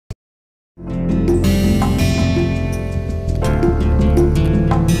Welcome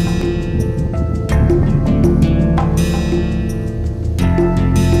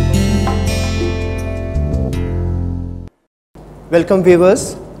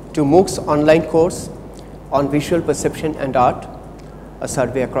viewers to MOOC's online course on visual perception and art, a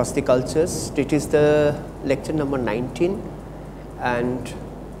survey across the cultures. It is the lecture number 19 and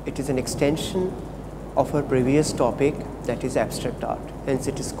it is an extension of our previous topic, that is abstract art, hence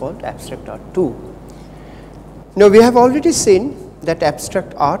it is called abstract art 2. Now we have already seen that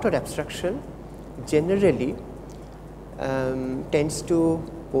abstract art or abstraction generally tends to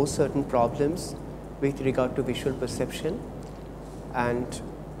pose certain problems with regard to visual perception and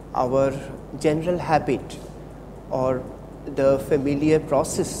our general habit or the familiar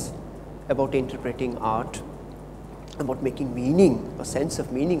process about interpreting art, about making meaning or sense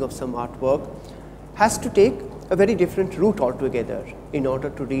of meaning of some artwork has to take a very different route altogether in order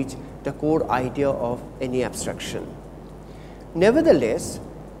to reach the core idea of any abstraction. Nevertheless,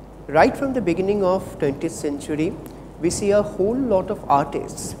 right from the beginning of 20th century, we see a whole lot of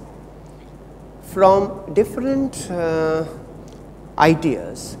artists from different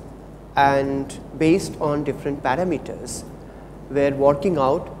ideas and based on different parameters were working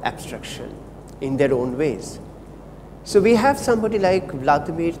out abstraction in their own ways. So we have somebody like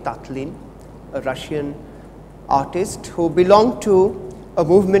Vladimir Tatlin, a Russian artist who belonged to a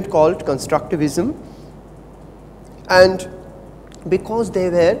movement called constructivism, and because they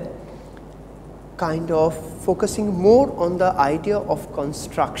were kind of focusing more on the idea of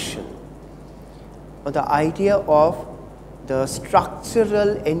construction, on the idea of the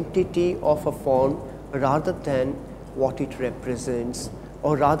structural entity of a form rather than what it represents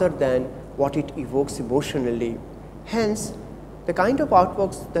or rather than what it evokes emotionally. Hence, the kind of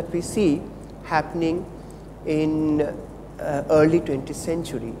artworks that we see happening in early 20th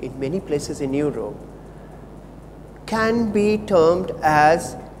century in many places in Europe can be termed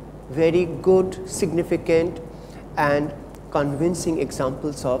as very good, significant and convincing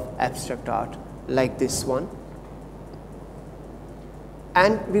examples of abstract art like this one.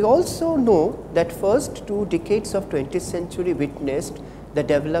 And we also know that first 2 decades of 20th century witnessed the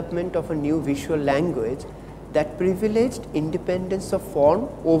development of a new visual language that privileged independence of form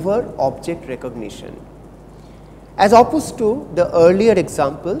over object recognition, as opposed to the earlier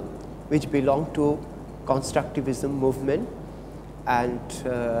example which belonged to constructivism movement. And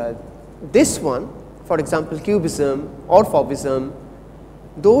this one, for example Cubism or Fauvism,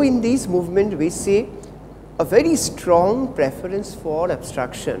 though in these movements we see a very strong preference for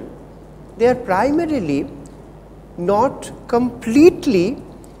abstraction, they are primarily not completely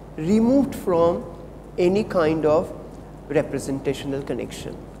removed from any kind of representational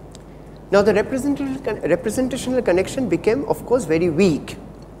connection. Now the representational connection became of course very weak,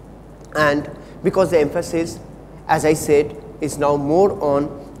 and because the emphasis, as I said, is now more on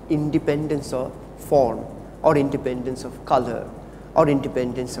independence of form or independence of color or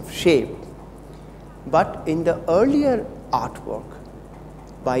independence of shape. But in the earlier artwork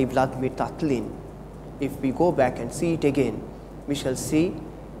by Vladimir Tatlin, if we go back and see it again, we shall see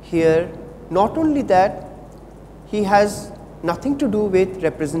here not only that he has nothing to do with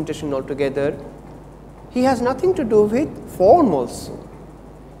representation altogether, he has nothing to do with form also.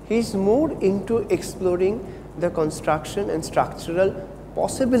 He is more into exploring the construction and structural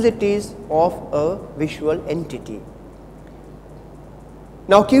possibilities of a visual entity.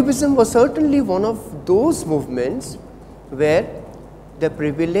 Now Cubism was certainly one of those movements where the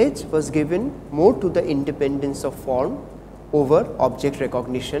privilege was given more to the independence of form over object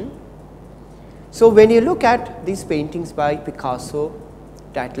recognition. So when you look at these paintings by Picasso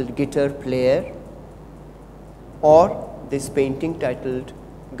titled Guitar Player, or this painting titled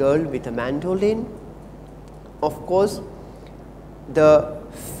Girl with a Mandolin, of course the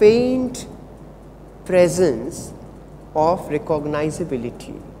faint presence of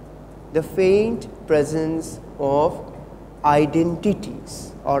recognizability, the faint presence of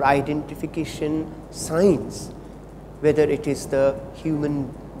identities or identification signs, whether it is the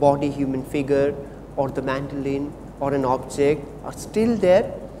human body, human figure or the mandolin or an object, are still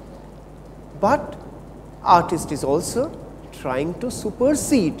there, but artist is also trying to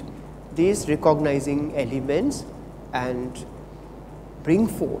supersede these recognizing elements and bring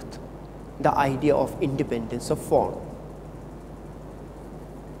forth the idea of independence of form.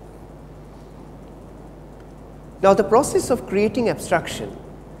 Now the process of creating abstraction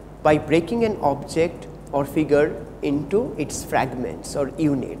by breaking an object or figure into its fragments or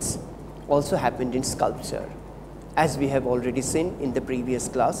units also happened in sculpture, as we have already seen in the previous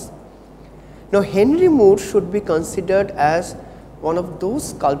class. Now Henry Moore should be considered as one of those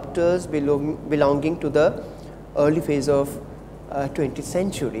sculptors belonging to the early phase of 20th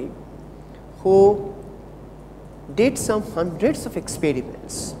century, who did some hundreds of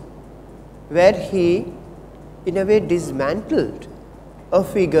experiments where he in a way dismantled a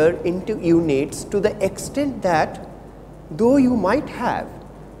figure into units to the extent that though you might have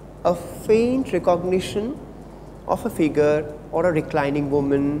a faint recognition of a figure or a reclining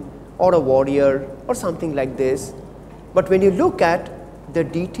woman or a warrior or something like this, but when you look at the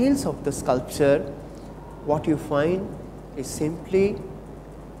details of the sculpture, what you find is simply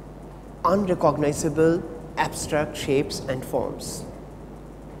unrecognizable abstract shapes and forms.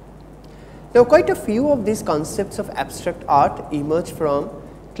 Now, quite a few of these concepts of abstract art emerge from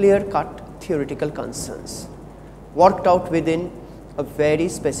clear-cut theoretical concerns, worked out within a very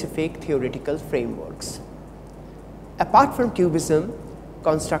specific theoretical frameworks. Apart from Cubism,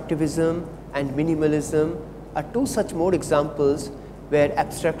 Constructivism and Minimalism are two such more examples where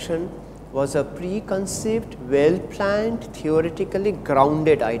abstraction was a preconceived, well-planned, theoretically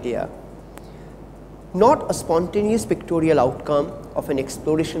grounded idea, not a spontaneous pictorial outcome of an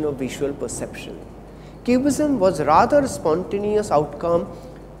exploration of visual perception. Cubism was rather a spontaneous outcome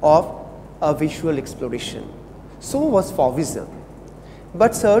of a visual exploration. So was Fauvism,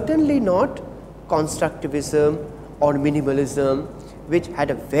 but certainly not Constructivism or Minimalism, which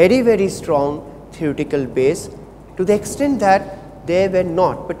had a very strong theoretical base, to the extent that they were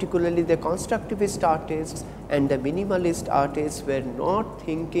not, particularly the constructivist artists and the minimalist artists, were not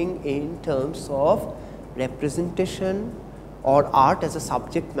thinking in terms of representation or art as a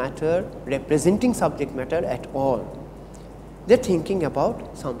subject matter, representing subject matter at all. They are thinking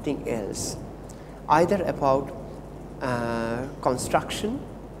about something else, either about construction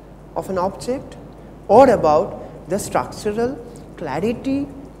of an object or about the structural clarity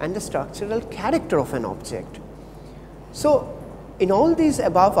and the structural character of an object. So, in all these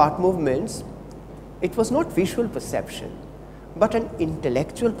above art movements, it was not visual perception, but an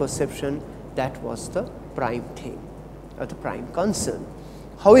intellectual perception that was the prime thing or the prime concern.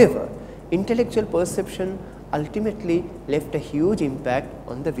 However, intellectual perception ultimately left a huge impact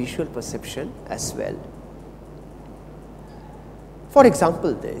on the visual perception as well. For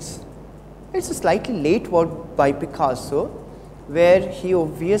example, this, it's a slightly late work by Picasso, where he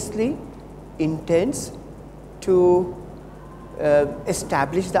obviously intends to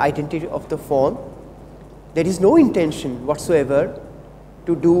establish the identity of the form. There is no intention whatsoever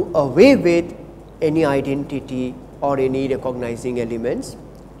to do away with any identity or any recognizing elements.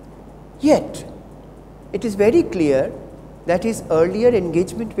 Yet, it is very clear that his earlier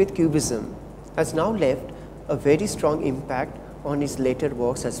engagement with Cubism has now left a very strong impact on his later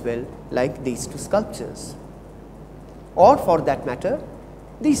works as well, like these two sculptures, or for that matter,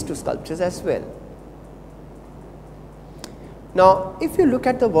 these two sculptures as well. Now, if you look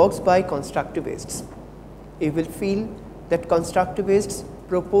at the works by constructivists, you will feel that constructivists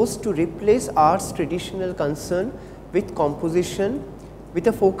propose to replace art's traditional concern with composition with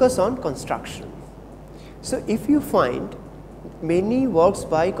a focus on construction. So, if you find many works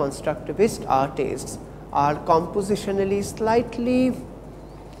by constructivist artists are compositionally slightly,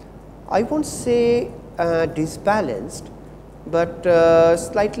 I won't say disbalanced, but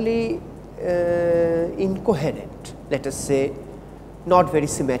slightly incoherent, let us say, not very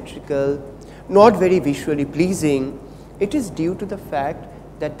symmetrical, not very visually pleasing, it is due to the fact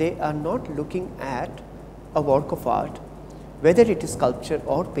that they are not looking at a work of art, whether it is sculpture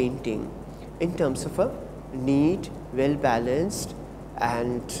or painting, in terms of a neat, well balanced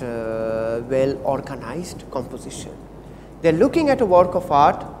and well organized composition. They are looking at a work of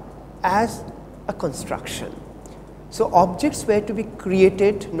art as a construction. So, objects were to be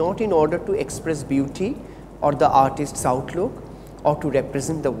created not in order to express beauty or the artist's outlook or to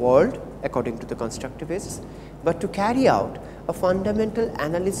represent the world according to the constructivists, but to carry out a fundamental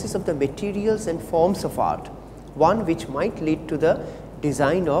analysis of the materials and forms of art, one which might lead to the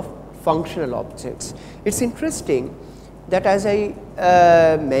design of functional objects. It is interesting that, as I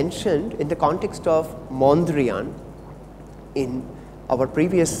mentioned in the context of Mondrian in our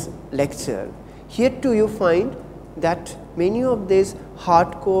previous lecture, here too you find that many of these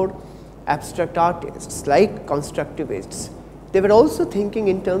hardcore abstract artists like constructivists, they were also thinking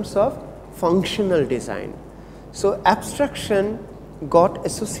in terms of functional design. So, abstraction got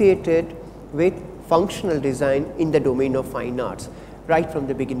associated with functional design in the domain of fine arts right from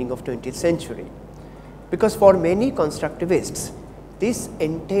the beginning of 20th century, because for many constructivists this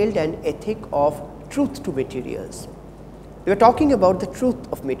entailed an ethic of truth to materials. They were talking about the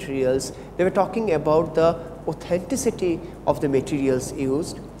truth of materials, they were talking about the authenticity of the materials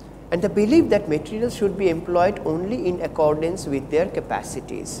used, and the belief that materials should be employed only in accordance with their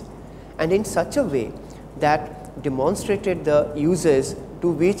capacities and in such a way that demonstrated the uses to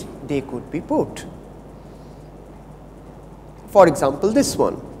which they could be put. For example, this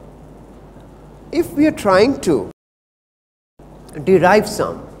one. If we are trying to derive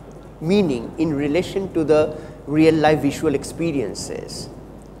some meaning in relation to the real life visual experiences,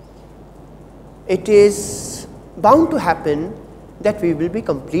 it is bound to happen that we will be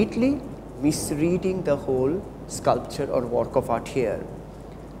completely misreading the whole sculpture or work of art here.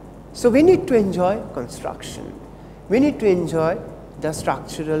 So, we need to enjoy construction, we need to enjoy the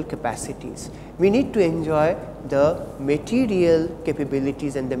structural capacities, we need to enjoy the material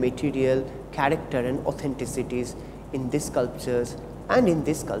capabilities and the material character and authenticities in these sculptures and in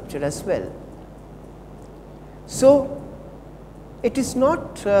this sculpture as well. So, it is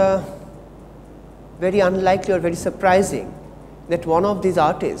not very unlikely or very surprising that one of these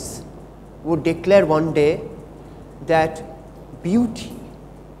artists would declare one day that beauty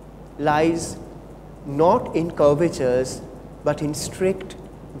lies not in curvatures, but in strict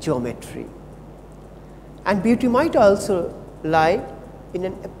geometry. And beauty might also lie in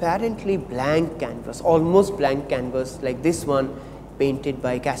an apparently blank canvas, almost blank canvas like this one painted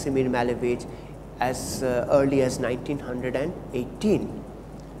by Casimir Malevich as early as 1918.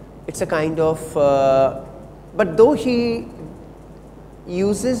 It is a kind of, but though he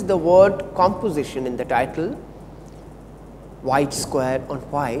uses the word composition in the title, white square on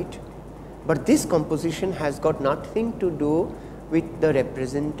white, but this composition has got nothing to do with the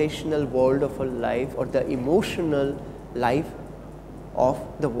representational world of a life or the emotional life of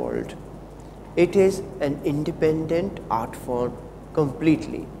the world. It is an independent art form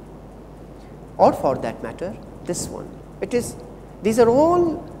completely, or for that matter this one. It is, these are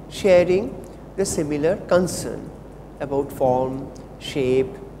all sharing the similar concern about form, shape,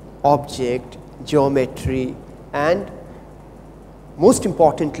 object, geometry, and most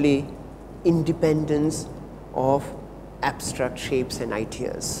importantly independence of abstract shapes and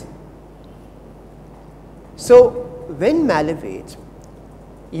ideas. So, when Malevich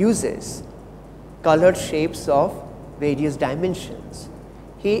uses colored shapes of various dimensions,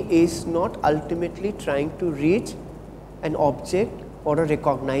 he is not ultimately trying to reach an object or a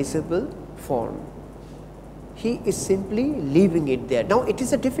recognizable form. He is simply leaving it there. Now, it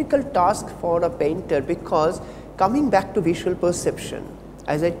is a difficult task for a painter, because coming back to visual perception,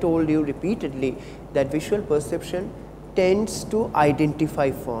 as I told you repeatedly, that visual perception tends to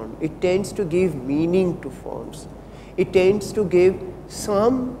identify form, it tends to give meaning to forms, it tends to give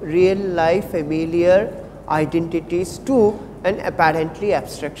some real life familiar identities to an apparently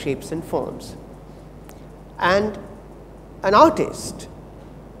abstract shapes and forms. And an artist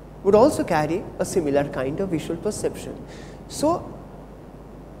would also carry a similar kind of visual perception. So,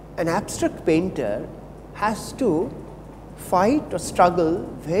 an abstract painter has to fight or struggle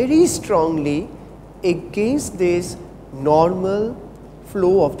very strongly against this normal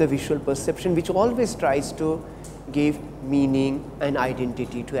flow of the visual perception, which always tries to give meaning and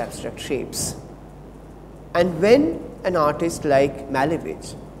identity to abstract shapes. And when an artist like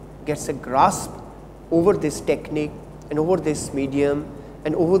Malevich gets a grasp over this technique and over this medium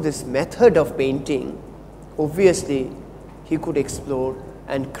and over this method of painting, obviously he could explore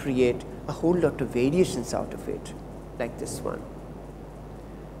and create a whole lot of variations out of it, like this one.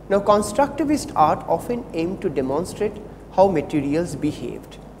 Now, constructivist art often aimed to demonstrate how materials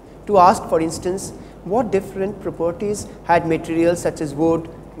behaved. To ask, for instance, what different properties had materials such as wood,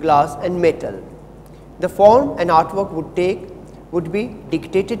 glass and metal. The form an artwork would take would be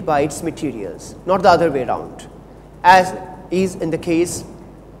dictated by its materials, not the other way around, as is in the case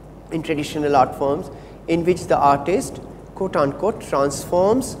in traditional art forms, in which the artist quote unquote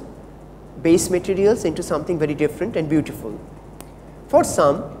transforms base materials into something very different and beautiful. For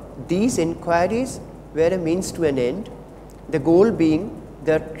some, these inquiries were a means to an end, the goal being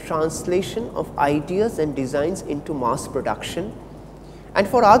the translation of ideas and designs into mass production, and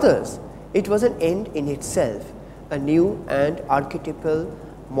for others it was an end in itself, a new and archetypal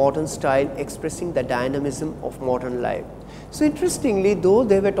modern style expressing the dynamism of modern life. So, interestingly, though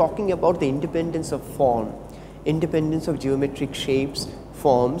they were talking about the independence of form, independence of geometric shapes,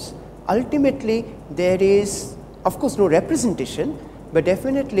 forms, ultimately there is of course no representation, but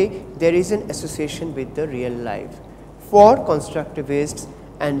definitely there is an association with the real life. For constructivists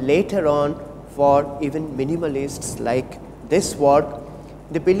and later on for even minimalists like this work,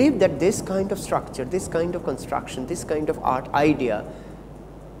 they believe that this kind of structure, this kind of construction, this kind of art idea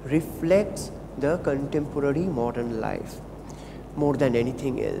reflects the contemporary modern life more than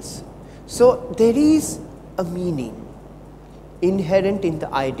anything else. So, there is a meaning inherent in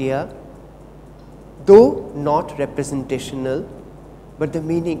the idea, though not representational, but the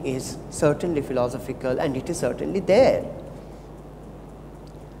meaning is certainly philosophical and it is certainly there.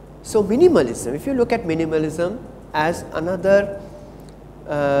 So, minimalism, if you look at minimalism as another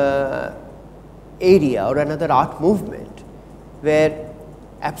area or another art movement where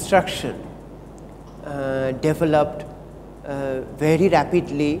abstraction developed very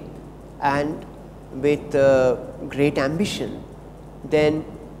rapidly and with great ambition, then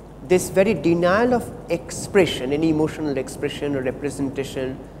this very denial of expression, any emotional expression or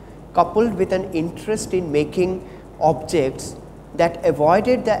representation, coupled with an interest in making objects that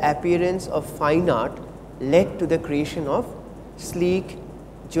avoided the appearance of fine art, led to the creation of sleek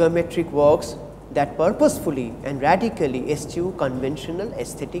geometric works that purposefully and radically eschew conventional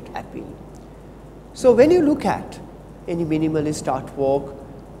aesthetic appeal. So, when you look at any minimalist artwork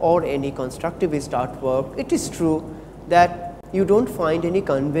or any constructivist artwork, it is true that you do not find any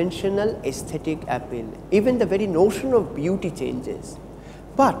conventional aesthetic appeal, even the very notion of beauty changes,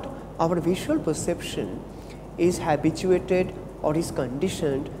 but our visual perception is habituated or is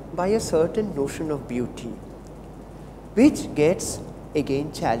conditioned by a certain notion of beauty, which gets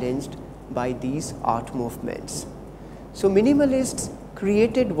again challenged by these art movements. So, minimalists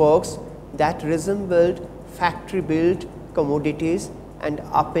created works that resembled factory built commodities and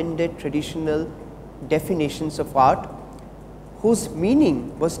upended traditional definitions of art, whose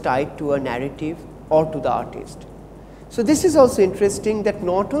meaning was tied to a narrative or to the artist. So, this is also interesting that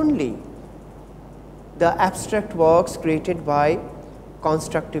not only the abstract works created by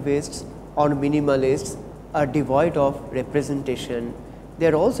constructivists or minimalists are devoid of representation, they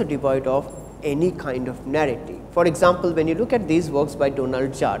are also devoid of any kind of narrative. For example, when you look at these works by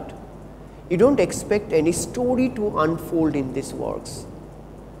Donald Judd, you do not expect any story to unfold in these works.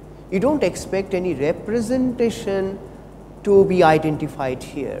 You do not expect any representation to be identified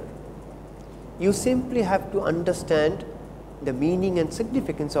here. You simply have to understand the meaning and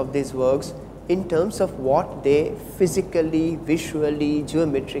significance of these works in terms of what they physically, visually,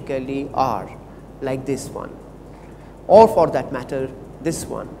 geometrically are, like this one, or for that matter this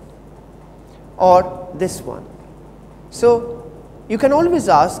one or this one. So, you can always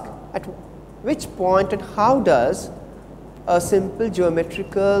ask at which point and how does a simple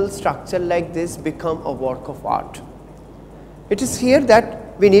geometrical structure like this become a work of art. It is here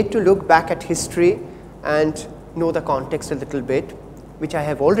that we need to look back at history and know the context a little bit, which I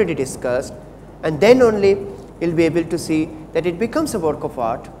have already discussed, and then only you will be able to see that it becomes a work of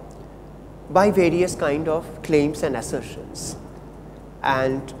art by various kind of claims and assertions.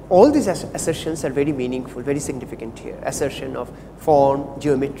 And all these assertions are very meaningful, very significant here. Assertion of form,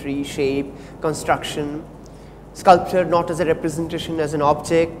 geometry, shape, construction, sculpture not as a representation as an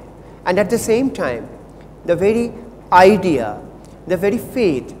object, and at the same time the very idea, the very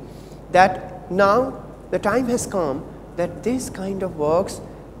faith that now the time has come that this kind of works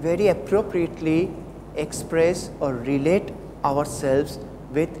very appropriately express or relate ourselves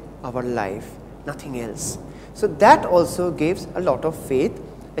with our life, nothing else. So, that also gives a lot of faith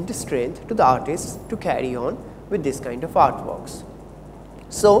and strength to the artists to carry on with this kind of artworks.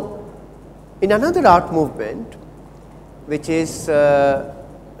 So, in another art movement which is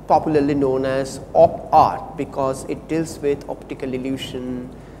popularly known as op art, because it deals with optical illusion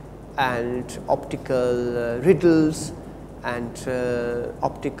and optical riddles and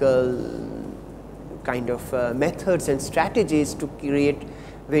optical kind of methods and strategies to create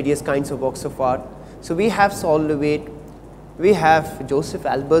various kinds of works of art. So, we have Sol LeWitt, we have Joseph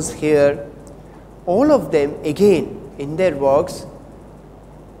Albers here, all of them again in their works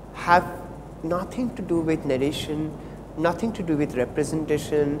have nothing to do with narration, nothing to do with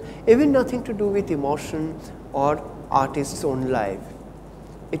representation, even nothing to do with emotion or artist's own life.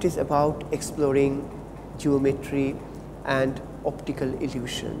 It is about exploring geometry and optical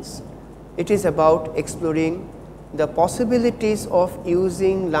illusions. It is about exploring the possibilities of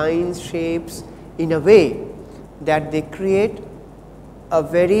using lines, shapes in a way that they create a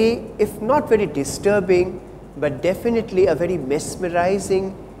very, if not very disturbing, but definitely a very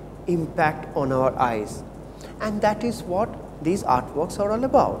mesmerizing impact on our eyes. And that is what these artworks are all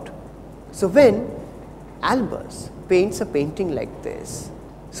about. So, when Albers paints a painting like this,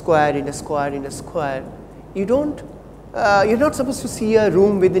 square in a square in a square, you don't, you are not supposed to see a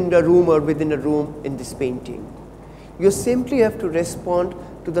room within a room or within a room in this painting. You simply have to respond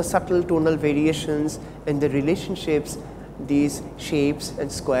to the subtle tonal variations and the relationships these shapes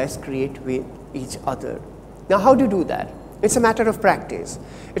and squares create with each other. Now, how do you do that? It is a matter of practice.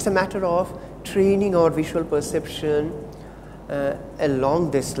 It is a matter of training our visual perception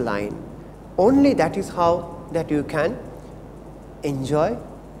along this line. Only that is how that you can enjoy,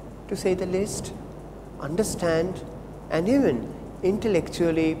 to say the least, understand and even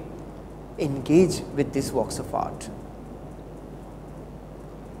intellectually engage with these works of art.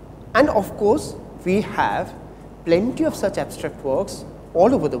 And of course, we have plenty of such abstract works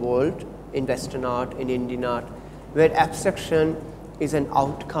all over the world, in Western art, in Indian art, where abstraction is an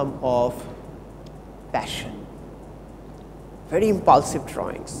outcome of passion. Very impulsive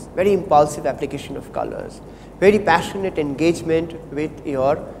drawings, very impulsive application of colors, very passionate engagement with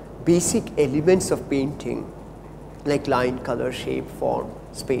your basic elements of painting like line, color, shape, form,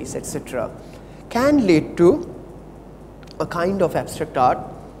 space, etc., can lead to a kind of abstract art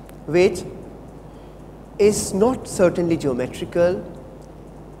which is not certainly geometrical,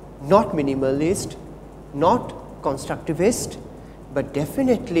 not minimalist, not constructivist, but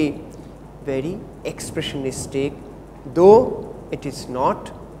definitely very expressionistic, though it is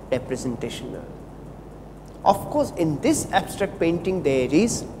not representational. Of course, in this abstract painting there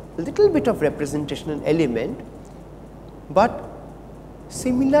is a little bit of representational element, but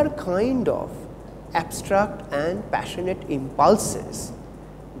similar kind of abstract and passionate impulses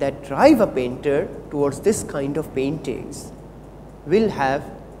that drive a painter towards this kind of paintings will have,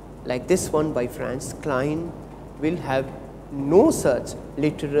 like this one by Franz Kline, will have no such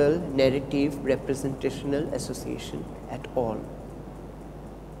literal, narrative, representational association at all.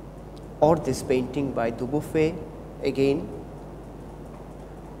 Or this painting by Dubuffet again,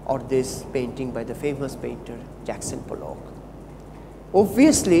 or this painting by the famous painter Jackson Pollock.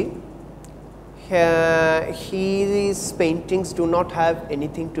 Obviously, his paintings do not have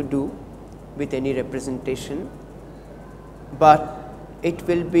anything to do with any representation, but it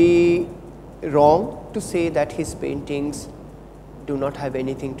will be wrong to say that his paintings do not have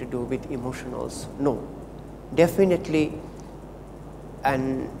anything to do with emotion also. No, definitely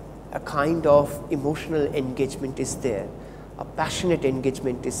a kind of emotional engagement is there, a passionate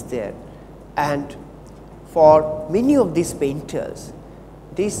engagement is there, and for many of these painters,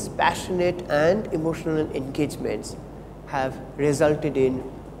 these passionate and emotional engagements have resulted in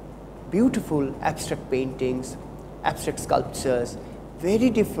beautiful abstract paintings, abstract sculptures, very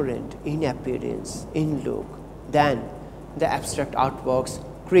different in appearance, in look, than the abstract artworks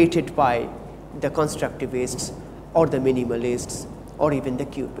created by the constructivists or the minimalists or even the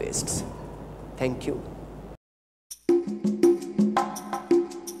cubists. Thank you.